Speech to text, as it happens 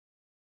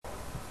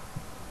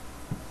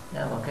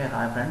Yeah, okay.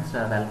 Hi friends,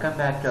 welcome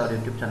back to our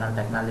YouTube channel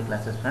Technology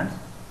Classes friends.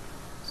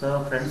 So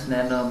friends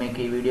నేను మీకు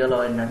ఈ వీడియోలో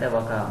ఏంటంటే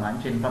ఒక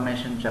మంచి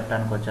ఇన్ఫర్మేషన్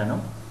చెప్పడానికి వచ్చాను.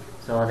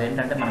 సో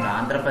అదేంటంటే మనకు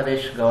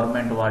ఆంధ్రప్రదేశ్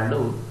గవర్నమెంట్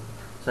వాళ్ళు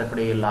సో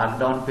ఇప్పుడు ఈ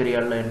లాక్డౌన్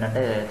పీరియడ్లో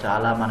ఏంటంటే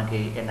చాలా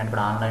మనకి ఏంటంటే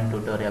ఇప్పుడు ఆన్లైన్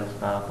ట్యూటోరియల్స్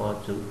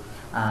కావచ్చు,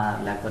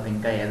 లేకపోతే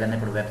ఇంకా ఏదైనా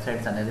ఇప్పుడు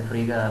వెబ్సైట్స్ అనేది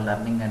ఫ్రీగా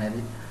లెర్నింగ్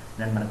అనేది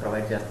నేను మనకు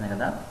ప్రొవైడ్ చేస్తున్నాయి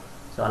కదా.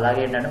 సో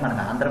అలాగే ఏంటంటే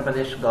మనకు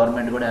ఆంధ్రప్రదేశ్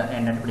గవర్నమెంట్ కూడా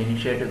ఏంటంటే ఇప్పుడు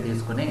ఇనిషియేటివ్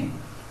తీసుకుని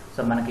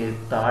సో మనకి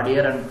third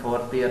year and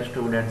fourth year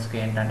స్టూడెంట్స్కి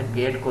ఏంటంటే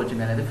గేట్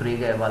కోచింగ్ అనేది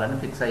ఫ్రీగా ఇవ్వాలని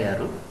ఫిక్స్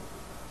అయ్యారు.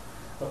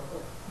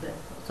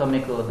 సో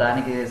మీకు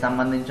దానికి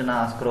సంబంధించిన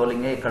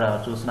స్క్రోలింగే ఇక్కడ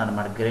చూస్తున్నాను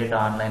అన్నమాట, గ్రేట్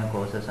ఆన్లైన్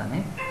కోర్సెస్ అని.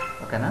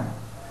 ఓకేనా.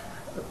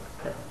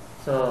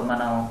 సో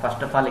మనం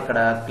ఫస్ట్ ఆఫ్ ఆల్ ఇక్కడ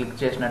క్లిక్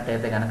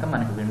చేసినట్టయితే కనుక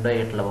మనకి విండో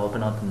ఇట్లా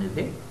ఓపెన్ అవుతుంది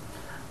ఇది.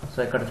 సో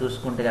ఇక్కడ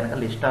చూసుకుంటే కనుక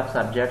list of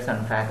subjects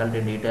and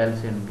faculty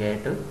details in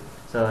gate.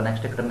 So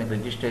next ఇక్కడ మీకు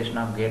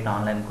registration of gate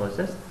online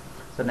courses.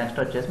 So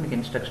next వచ్చేసి మీకు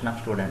instruction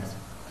of students.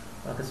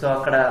 Okay. So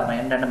అక్కడ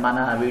ఏంటంటే మన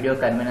వీడియో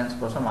కన్వీనియన్స్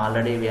కోసం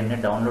ఆల్రెడీ ఇవన్నీ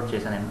డౌన్లోడ్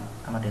చేశాను నేను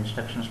అన్నమాట,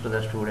 ఇన్స్ట్రక్షన్స్ టు ద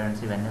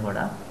స్టూడెంట్స్ ఇవన్నీ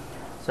కూడా.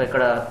 సో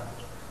ఇక్కడ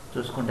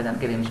చూసుకుంటే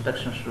కనుక ఇది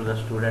ఇన్స్ట్రక్షన్స్ టు ద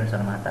స్టూడెంట్స్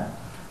అనమాట.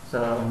 సో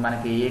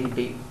మనకి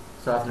ఏంటి,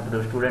 సో అసలు ఇప్పుడు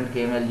స్టూడెంట్కి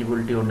ఏం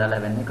ఎలిజిబిలిటీ ఉండాలి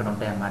అవన్నీ ఇక్కడ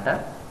ఉంటాయి అన్నమాట.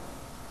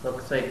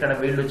 సో ఇక్కడ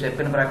వీళ్ళు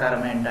చెప్పిన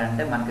ప్రకారం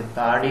ఏంటంటే మనకి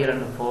థర్డ్ ఇయర్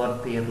అండ్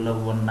ఫోర్త్ ఇయర్లో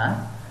ఉన్న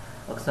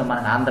ఒకసారి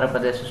మనకి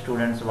ఆంధ్రప్రదేశ్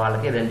స్టూడెంట్స్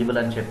వాళ్ళకి ఇది ఎలిజిబుల్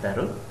అని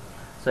చెప్పారు.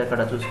 సో ఇక్కడ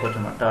చూసుకోవచ్చు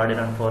అన్నమాట, third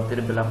year and fourth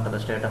year belong to the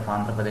state of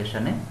Andhra Pradesh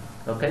అని.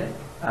 ఓకే.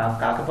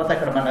 కాకపోతే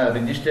ఇక్కడ మన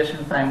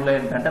రిజిస్ట్రేషన్ టైంలో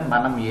ఏంటంటే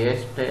మనం ఏ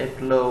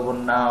స్టేట్లో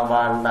ఉన్న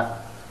వాళ్ళ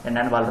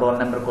ఏంటంటే వాళ్ళ రోల్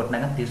నెంబర్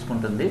కొట్టినాక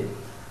తీసుకుంటుంది.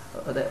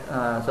 అదే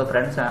సో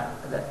ఫ్రెండ్స్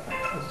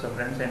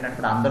ఏంటంటే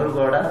ఇప్పుడు అందరూ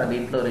కూడా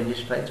దీంట్లో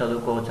రిజిస్టర్ అయ్యి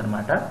చదువుకోవచ్చు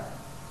అనమాట.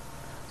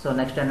 సో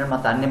నెక్స్ట్ ఏంటంటే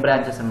మాకు అన్ని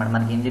బ్రాంచెస్ అనమాట,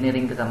 మనకి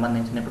ఇంజనీరింగ్కి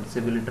సంబంధించిన ఇప్పుడు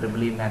civil,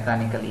 triple E,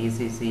 mechanical,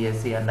 EC,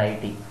 CSC and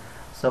IT.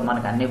 So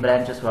మనకి అన్ని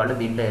బ్రాంచెస్ వాళ్ళు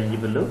దీంట్లో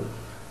ఎలిజిబుల్.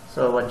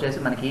 సో వచ్చేసి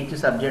మనకి each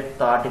subject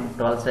thought in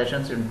 12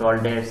 sessions in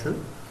 12 days.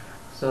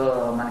 So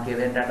మనకి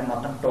ఇదేంటంటే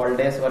మొత్తం 12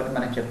 days వరకు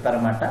మనకి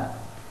చెప్తారన్నమాట.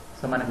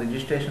 సో మనకి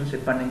రిజిస్ట్రేషన్స్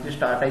ఇప్పటి నుంచి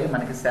స్టార్ట్ అయ్యి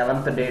మనకి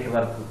 7th date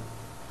వరకు.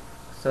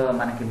 సో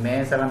మనకి May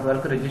 7th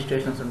వరకు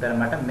రిజిస్ట్రేషన్స్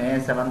ఉంటాయన్నమాట. May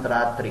 7th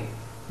రాత్రి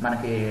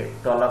మనకి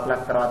 12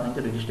 o'clock తర్వాత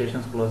నుంచి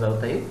రిజిస్ట్రేషన్స్ క్లోజ్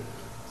అవుతాయి.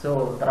 సో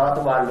తర్వాత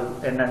వాళ్ళు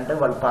ఏంటంటే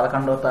వాళ్ళు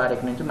 11వ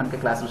తారీఖు నుంచి మనకి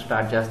క్లాసులు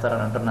స్టార్ట్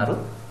చేస్తారని అంటున్నారు.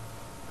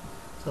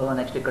 సో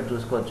నెక్స్ట్ ఇక్కడ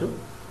చూసుకోవచ్చు.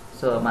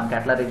 సో మనకి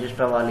ఎట్లా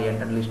రిజిస్టర్ అవ్వాలి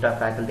ఏంటంటే లిస్ట్ ఆఫ్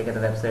ఫ్యాకల్టీకి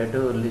అయితే వెబ్సైట్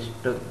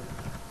లిస్ట్.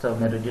 సో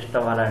మీరు రిజిస్టర్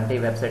అవ్వాలంటే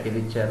ఈ వెబ్సైట్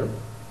ఇది ఇచ్చారు.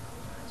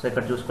 సో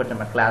ఇక్కడ చూసుకోవచ్చు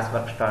మన class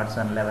work starts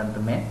on 11th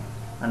May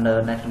and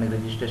next మీకు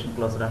registration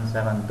close on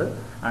 7th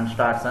and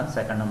starts on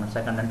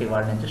 2nd అంటే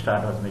ఇవాళ నుంచి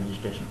స్టార్ట్ అవుతుంది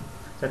రిజిస్ట్రేషన్.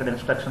 సో ఇక్కడ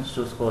ఇన్స్ట్రక్షన్స్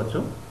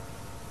చూసుకోవచ్చు.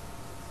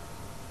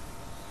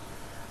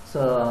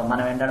 సో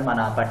మనం ఏంటంటే మన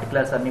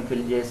పర్టికులర్స్ అన్ని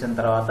ఫిల్ చేసిన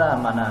తర్వాత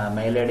మన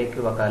మెయిల్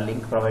ఐడికి ఒక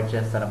లింక్ ప్రొవైడ్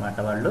చేస్తారన్నమాట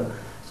వాళ్ళు.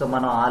 సో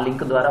మనం ఆ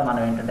లింక్ ద్వారా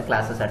మనం ఏంటంటే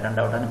క్లాసెస్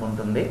అటెండ్ అవ్వడానికి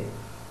ఉంటుంది.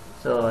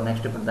 సో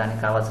నెక్స్ట్ ఇప్పుడు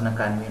దానికి కావాల్సిన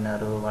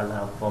కన్వీనరు వాళ్ళ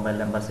మొబైల్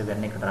నెంబర్స్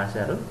ఇవన్నీ ఇక్కడ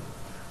రాశారు.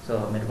 సో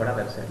మీరు కూడా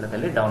వెబ్సైట్లోకి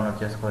వెళ్ళి డౌన్లోడ్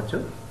చేసుకోవచ్చు.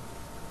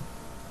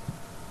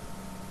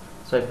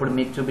 సో ఇప్పుడు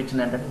మీకు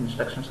చూపించింది ఏంటంటే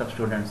instructions of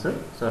students.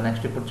 So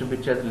next ఇప్పుడు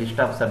చూపించేది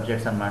లిస్ట్ ఆఫ్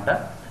సబ్జెక్ట్స్ అనమాట.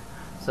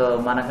 సో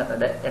మనకు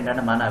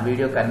ఏంటంటే మన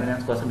వీడియో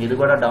కన్వీనియన్స్ కోసం ఇది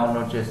కూడా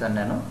డౌన్లోడ్ చేశాను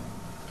నేను.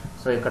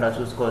 సో ఇక్కడ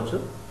చూసుకోవచ్చు.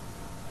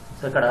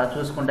 సో ఇక్కడ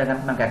చూసుకుంటే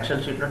కనుక మనకు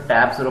ఎక్సెల్ షీట్లో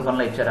ట్యాబ్స్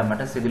రూపంలో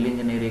ఇచ్చారన్నమాట. Civil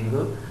engineering,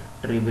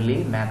 triple E,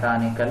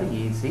 mechanical,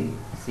 EC,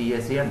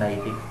 CSC and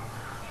IT.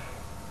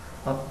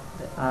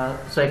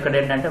 So ఇక్కడ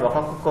ఏంటంటే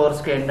ఒక్కొక్క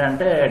కోర్స్కి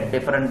ఏంటంటే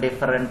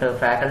డిఫరెంట్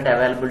ఫ్యాకల్టీ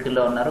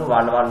అవైలబిలిటీలో ఉన్నారు.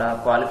 వాళ్ళ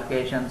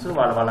క్వాలిఫికేషన్స్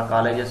వాళ్ళ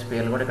కాలేజెస్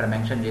పేర్లు కూడా ఇక్కడ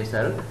మెన్షన్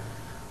చేశారు.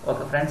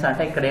 ఓకే ఫ్రెండ్స్,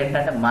 అంటే ఇక్కడ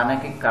ఏంటంటే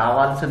మనకి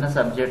కావాల్సిన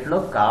సబ్జెక్ట్లో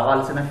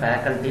కావాల్సిన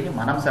ఫ్యాకల్టీని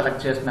మనం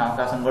సెలెక్ట్ చేసుకునే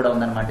అవకాశం కూడా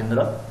ఉందన్నమాట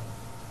ఇందులో.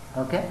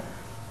 ఓకే.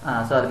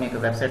 సో అది మీకు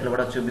వెబ్సైట్లో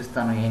కూడా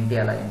చూపిస్తాను ఏంటి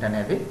అలా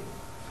ఏంటనేది.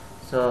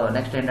 సో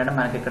నెక్స్ట్ ఏంటంటే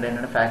మనకి ఇక్కడ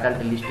ఏంటంటే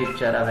ఫ్యాకల్టీ లిస్ట్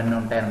ఇచ్చారు, అవన్నీ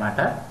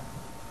ఉంటాయన్నమాట.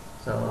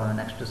 సో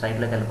నెక్స్ట్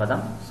సైట్లోకి వెళ్ళిపోదాం.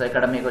 సో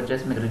ఇక్కడ మీకు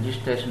వచ్చేసి మీకు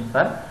registration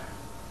for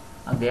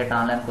gate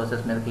online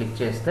courses మీద క్లిక్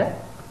చేస్తే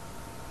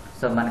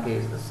సో మనకి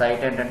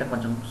సైట్ ఏంటంటే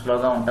కొంచెం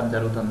స్లోగా ఉండటం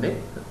జరుగుతుంది.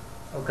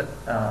 ఓకే.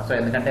 సో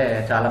ఎందుకంటే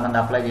చాలామంది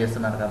అప్లై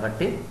చేస్తున్నారు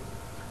కాబట్టి.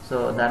 సో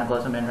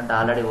దానికోసం ఏంటంటే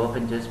ఆల్రెడీ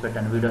ఓపెన్ చేసి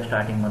పెట్టాను వీడియో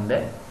స్టార్టింగ్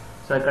ముందే.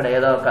 సో ఇక్కడ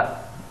ఏదో ఒక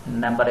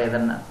నెంబర్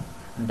ఏదన్నా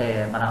అంటే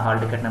మన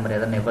హాల్ టికెట్ నెంబర్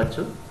ఏదైనా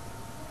ఇవ్వచ్చు.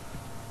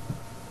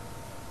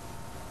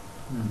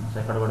 సో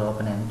ఇక్కడ కూడా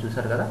ఓపెన్ అయింది,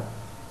 చూసారు కదా.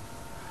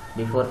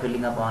 Before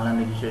filling up online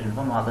registration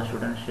form all the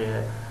students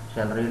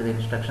shawl read the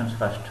instructions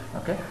first.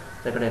 Okay.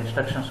 So ఇక్కడ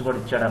ఇన్స్ట్రక్షన్స్ కూడా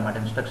ఇచ్చాడు అనమాట.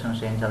 ఇన్స్ట్రక్షన్స్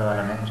ఏం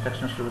చదవాలనే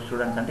ఇన్స్ట్రక్షన్స్ టు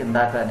స్టూడెంట్స్ అంటే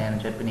ఇందాక నేను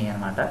చెప్పినవి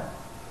అనమాట.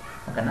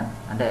 ఓకేనా,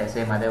 అంటే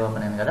సేమ్ అదే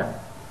ఓపెన్ అయింది కదా.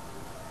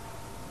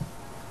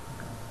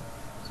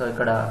 సో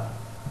ఇక్కడ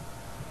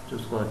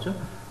చూసుకోవచ్చు.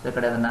 సో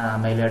ఇక్కడ ఏదైనా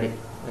మెయిల్ ఐడి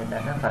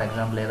ఏంటంటే ఫర్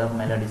ఎగ్జాంపుల్ ఏదో ఒక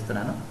మెయిల్ ఐడి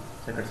ఇస్తున్నాను.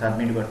 సో ఇక్కడ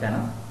సబ్మిట్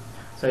కొట్టాను.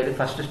 సో ఇది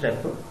ఫస్ట్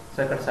స్టెప్. సో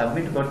ఇక్కడ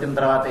సబ్మిట్ కొట్టిన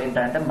తర్వాత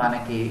ఏంటంటే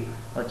మనకి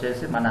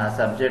వచ్చేసి మన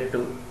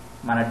సబ్జెక్టు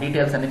మన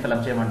డీటెయిల్స్ అన్ని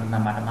ఫిల్అప్ చేయమంటుంది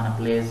అన్నమాట. మన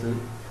ప్లేస్,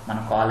 మన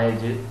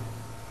కాలేజ్,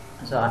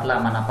 సో అట్లా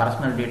మన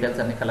పర్సనల్ డీటెయిల్స్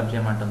అన్ని ఫిల్అప్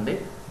చేయమంటుంది.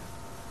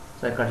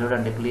 సో ఇక్కడ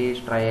చూడండి, ప్లీజ్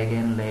ట్రై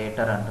అగైన్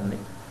లేటర్ అంటుంది.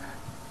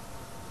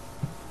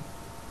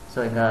 సో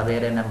ఇంకా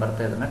వేరే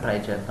నెంబర్తో ఏదైనా ట్రై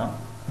చేద్దాం.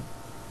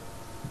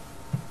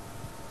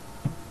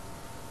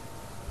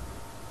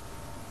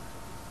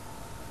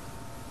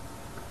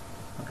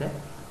 ఓకే,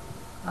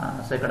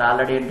 సో ఇక్కడ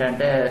ఆల్రెడీ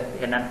ఏంటంటే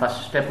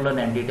ఫస్ట్ స్టెప్లో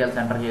నేను డీటెయిల్స్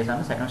ఎంటర్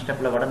చేశాను, సెకండ్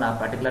స్టెప్లో కూడా నా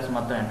పర్టికులర్స్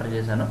మొత్తం ఎంటర్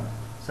చేశాను.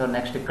 సో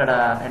నెక్స్ట్ ఇక్కడ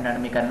ఏంటంటే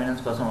మీ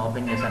కన్వీనియన్స్ కోసం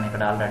ఓపెన్ చేశాను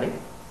ఇక్కడ ఆల్రెడీ.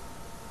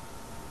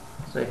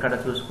 సో ఇక్కడ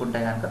చూసుకుంటే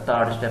కనుక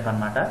థర్డ్ స్టెప్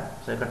అనమాట.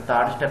 సో ఇక్కడ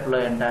థర్డ్ స్టెప్లో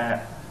ఏంటంటే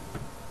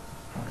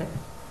ఓకే,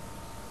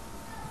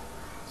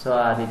 సో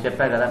అది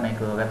చెప్పా కదా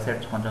మీకు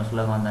వెబ్సైట్స్ కొంచెం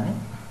స్లోగా ఉందని.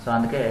 సో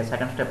అందుకే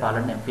సెకండ్ స్టెప్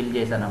ఆల్రెడీ నేను ఫిల్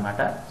చేశాను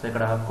అనమాట. సో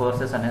ఇక్కడ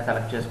కోర్సెస్ అనేది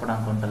సెలెక్ట్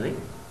చేసుకోవడానికి ఉంటుంది.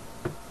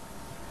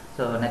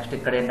 సో నెక్స్ట్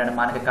ఇక్కడ ఏంటంటే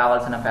మనకి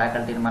కావాల్సిన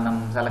ఫ్యాకల్టీని మనం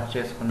సెలెక్ట్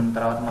చేసుకున్న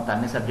తర్వాత మొత్తం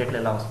అన్ని సబ్జెక్టులు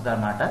ఇలా వస్తుంది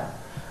అనమాట.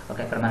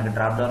 ఓకే, ఇక్కడ మనకి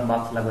డ్రాప్ డౌన్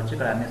బాక్స్ లాగా వచ్చి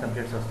ఇక్కడ అన్ని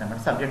సబ్జెక్ట్స్ వస్తాయి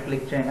అనమాట. సబ్జెక్ట్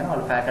క్లిక్ చేయగానే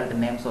వాళ్ళ ఫ్యాకల్టీ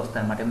నేమ్స్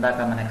వస్తాయి అనమాట.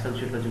 ఇందాక మన ఎక్సెల్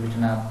షీట్లో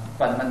చూపించిన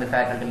 10 మంది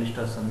ఫ్యాకల్టీ లిస్ట్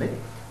వస్తుంది.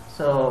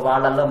 సో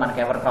వాళ్ళల్లో మనకి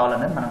ఎవరు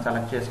కావాలనేది మనం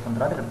సెలెక్ట్ చేసుకున్న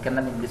తర్వాత ఇక్కడ కింద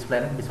మీకు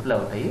డిస్ప్లే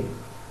అవుతాయి.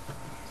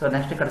 సో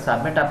నెక్స్ట్ ఇక్కడ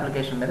సబ్మిట్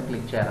అప్లికేషన్ మీద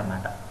క్లిక్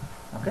చేయాలన్నమాట.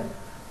 ఓకే,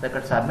 సో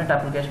ఇక్కడ సబ్మిట్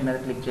అప్లికేషన్ మీద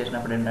క్లిక్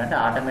చేసినప్పుడు ఏంటంటే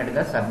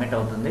ఆటోమేటిక్గా సబ్మిట్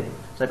అవుతుంది.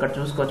 సో ఇక్కడ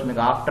చూసుకోవచ్చు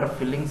మీకు after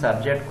filling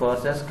subject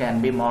courses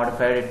can be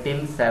modified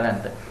till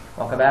 7th.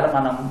 ఒకవేళ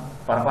మనం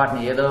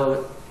పొరపాటుని ఏదో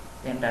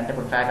ఏంటంటే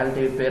ఇప్పుడు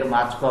ఫ్యాకల్టీ పేరు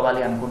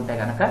మార్చుకోవాలి అనుకుంటే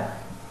కనుక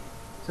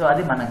సో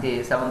అది మనకి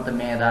 7th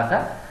మే దాకా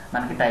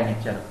మనకి టైం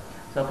ఇచ్చారు.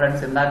 సో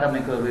ఫ్రెండ్స్, ఇందాక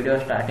మీకు వీడియో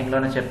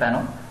స్టార్టింగ్లోనే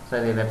చెప్పాను. సో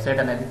ఇది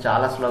వెబ్సైట్ అనేది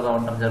చాలా స్లోగా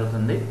ఉండడం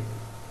జరుగుతుంది.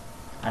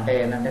 అంటే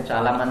ఏంటంటే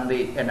చాలామంది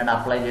ఏంటంటే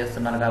అప్లై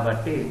చేస్తున్నారు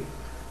కాబట్టి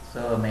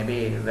సో మేబీ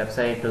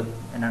వెబ్సైట్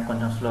ఏంటంటే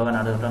కొంచెం స్లోగా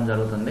నడవడం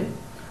జరుగుతుంది.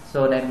 సో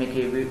నేను మీకు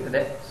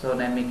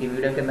ఈ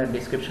వీడియో కింద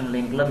డిస్క్రిప్షన్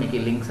లింక్లో మీకు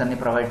ఈ లింక్స్ అన్ని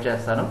ప్రొవైడ్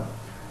చేస్తాను.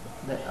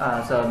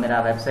 సో మీరు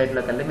ఆ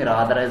వెబ్సైట్లోకి వెళ్ళి మీరు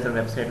ఆథరైజ్డ్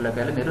వెబ్సైట్లోకి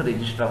వెళ్ళి మీరు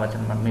రిజిస్టర్ అవ్వచ్చు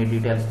అనమాట మీ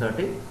డీటెయిల్స్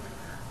తోటి.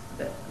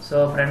 సో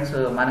ఫ్రెండ్స్,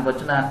 మనకు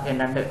వచ్చిన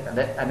ఏంటంటే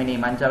ఈ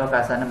మంచి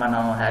అవకాశాన్ని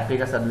మనం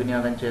హ్యాపీగా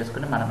సద్వినియోగం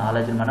చేసుకుని మన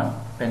నాలెడ్జ్ని మనం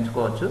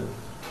పెంచుకోవచ్చు.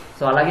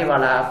 సో అలాగే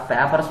వాళ్ళ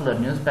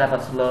న్యూస్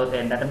పేపర్స్లో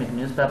ఏంటంటే మీకు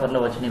న్యూస్ పేపర్లో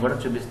వచ్చినవి కూడా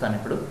చూపిస్తాను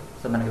ఇప్పుడు.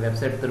 సో మనకి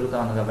వెబ్సైట్ తిరుగుతూ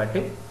ఉంది కాబట్టి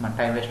మన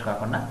టైం వేస్ట్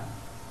కాకుండా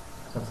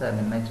సో ఒకసారి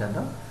మినిమైజ్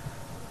చేద్దాం.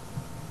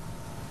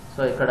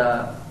 సో ఇక్కడ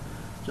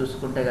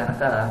చూసుకుంటే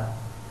కనుక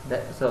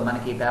సో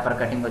మనకి పేపర్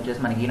కటింగ్ వచ్చేసి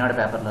మనకి ఈనాడు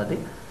పేపర్లో అది.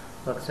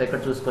 సో ఇక్కడ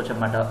చూసుకోవచ్చు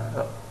అన్నమాట.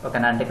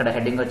 ఓకేనా, అంటే ఇక్కడ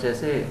హెడ్డింగ్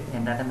వచ్చేసి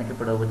ఏంటంటే మీకు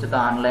ఇప్పుడు ఉచిత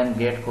ఆన్లైన్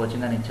గేట్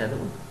కోచింగ్ అని ఇచ్చారు.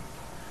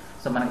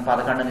 సో మనకి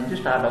 11 నుంచి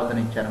స్టార్ట్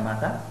అవుతుంది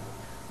ఇచ్చారనమాట.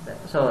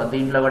 సో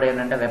దీంట్లో కూడా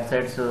ఏంటంటే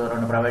వెబ్సైట్స్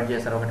 2 ప్రొవైడ్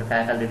చేశారు. ఒకటి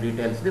ఫ్యాకల్టీ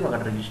డీటెయిల్స్ది,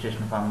 ఒకటి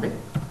రిజిస్ట్రేషన్ ఫామ్ది.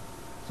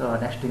 సో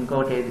నెక్స్ట్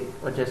ఇంకోటి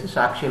వచ్చేసి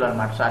సాక్షిలో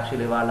అనమాట.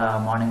 సాక్షిలు ఇవాళ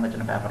మార్నింగ్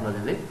వచ్చిన పేపర్లో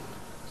ఇది.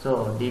 సో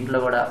దీంట్లో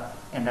కూడా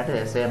ఏంటంటే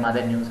సేమ్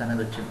అదే న్యూస్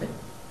అనేది వచ్చింది.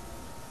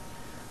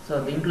 సో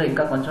దీంట్లో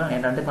ఇంకా కొంచెం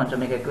ఏంటంటే కొంచెం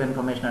మీకు ఎక్కువ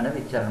ఇన్ఫర్మేషన్ అనేది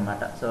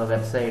ఇచ్చారనమాట. సో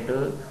వెబ్సైట్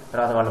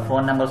తర్వాత వాళ్ళ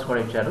ఫోన్ నెంబర్స్ కూడా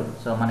ఇచ్చారు.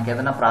 సో మనకి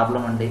ఏదైనా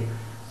ప్రాబ్లం ఉండి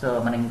సో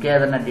మనం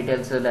ఇంకేదైనా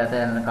డీటెయిల్స్ లేకపోతే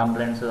ఏదైనా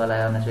కంప్లైంట్స్ అలా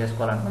ఏమైనా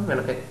చేసుకోవాలనుకుంటే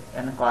వీళ్ళకి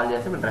ఏమైనా కాల్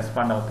చేసి వీళ్ళు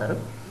రెస్పాండ్ అవుతారు.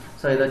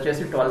 సో ఇది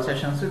వచ్చేసి 12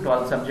 సెషన్స్,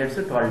 12 సబ్జెక్ట్స్,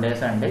 12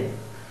 డేస్ అండి.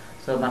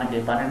 సో మనకి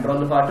 12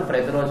 రోజుల పాటు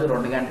ప్రతిరోజు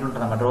 2 గంటలు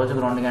ఉంటుంది అన్నమాట. రోజుకు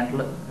 2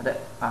 గంటలు, అదే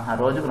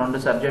రోజుకు 2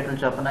 సబ్జెక్టులు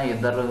చొప్పున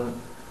ఇద్దరు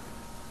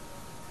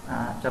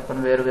చొప్పున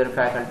వేరు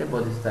ఫ్యాకల్టీ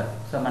బోధిస్తారు.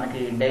 సో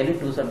మనకి డైలీ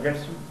 2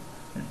 సబ్జెక్ట్స్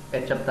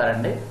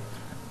చెప్తారండి.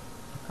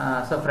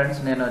 సో ఫ్రెండ్స్,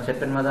 నేను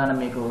చెప్పిన విధానం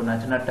మీకు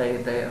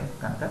నచ్చినట్టయితే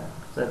కనుక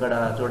సో ఇక్కడ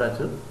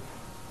చూడొచ్చు.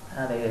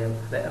 అది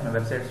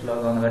వెబ్సైట్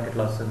స్లోగా ఉంది కాబట్టి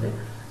ఇట్లా వస్తుంది.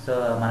 సో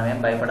మనం ఏం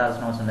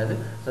భయపడాల్సిన అవసరం లేదు.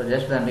 సో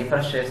జస్ట్ దాన్ని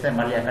రిఫ్రెష్ చేస్తే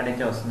మళ్ళీ ఎక్కడి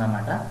నుంచే వస్తుంది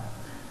అన్నమాట.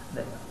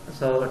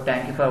 So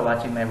thank you for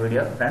watching my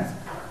video friends.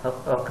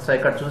 So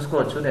ఇక్కడ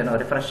చూసుకోవచ్చు, నేను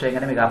రిఫ్రెష్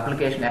చేయగానే మీకు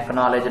అప్లికేషన్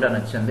ఎక్నాలెడ్జ్డ్ అని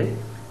వచ్చింది.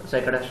 సో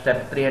ఇక్కడ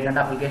స్టెప్ 3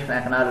 ఏంటంటే అప్లికేషన్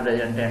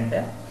ఎక్నాలెడ్జ్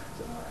అంటే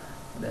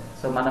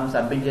సో మనం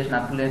సబ్మిట్ చేసిన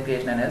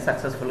అప్లికేషన్ అనేది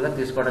సక్సెస్ఫుల్గా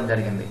తీసుకోవడం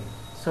జరిగింది.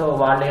 సో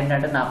వాళ్ళు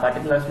ఏంటంటే నా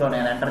పర్టికులర్స్లో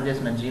నేను ఎంటర్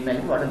చేసిన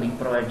జీమెయిల్కి వాళ్ళు లింక్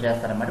ప్రొవైడ్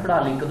చేస్తారన్నమాట. ఇప్పుడు ఆ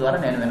లింక్ ద్వారా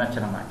నేను వినొచ్చు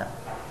అనమాట.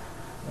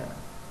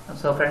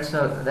 సో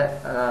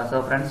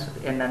ఫ్రెండ్స్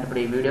ఏంటంటే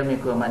ఇప్పుడు ఈ వీడియో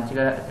మీకు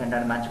మంచిగా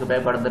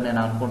ఉపయోగపడుతుందని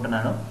నేను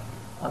అనుకుంటున్నాను.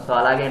 సో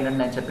అలాగే ఏంటంటే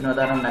నేను చెప్పిన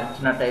విధానం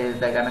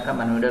నచ్చినట్టయితే కనుక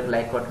మన వీడియోకి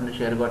లైక్ కొట్టండి,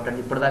 షేర్ కొట్టండి.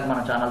 ఇప్పటిదాకా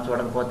మన ఛానల్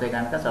చూడకపోతే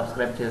కనుక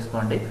సబ్స్క్రైబ్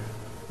చేసుకోండి.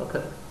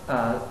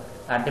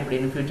 అంటే ఇప్పుడు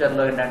ఇన్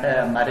ఫ్యూచర్లో ఏంటంటే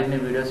మరిన్ని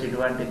వీడియోస్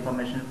ఇటువంటి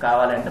ఇన్ఫర్మేషన్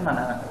కావాలంటే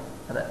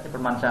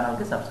ఇప్పుడు మన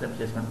ఛానల్కి సబ్స్క్రైబ్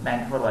చేసుకోండి.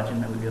 Thank you for watching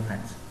my video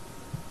friends.